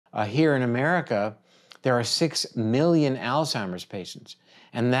Here in America, there are 6 million Alzheimer's patients,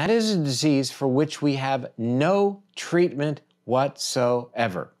 and that is a disease for which we have no treatment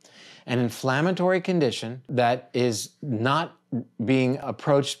whatsoever. An inflammatory condition that is not being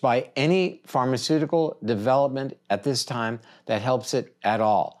approached by any pharmaceutical development at this time that helps it at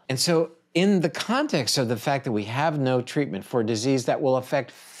all. And so in the context of the fact that we have no treatment for a disease that will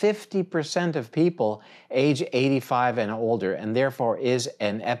affect 50% of people age 85 and older, and therefore is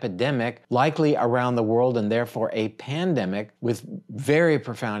an epidemic likely around the world, and therefore a pandemic with very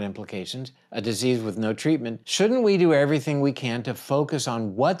profound implications, a disease with no treatment, shouldn't we do everything we can to focus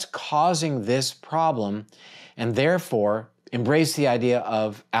on what's causing this problem, and therefore embrace the idea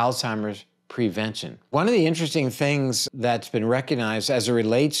of Alzheimer's prevention? One of the interesting things that's been recognized as it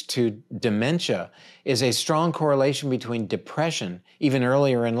relates to dementia is a strong correlation between depression, even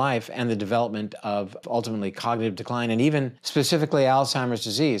earlier in life, and the development of ultimately cognitive decline, and even specifically Alzheimer's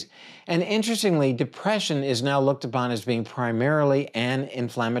disease. And interestingly, depression is now looked upon as being primarily an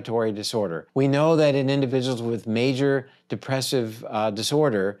inflammatory disorder. We know that in individuals with major depressive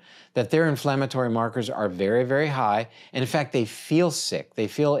disorder, that their inflammatory markers are very, very high. And in fact, they feel sick. They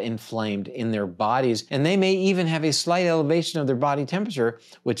feel inflamed in their bodies, and they may even have a slight elevation of their body temperature,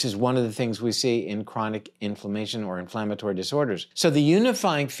 which is one of the things we see in chronic inflammation or inflammatory disorders. So the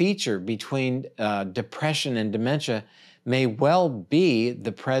unifying feature between depression and dementia may well be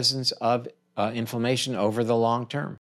the presence of inflammation over the long term.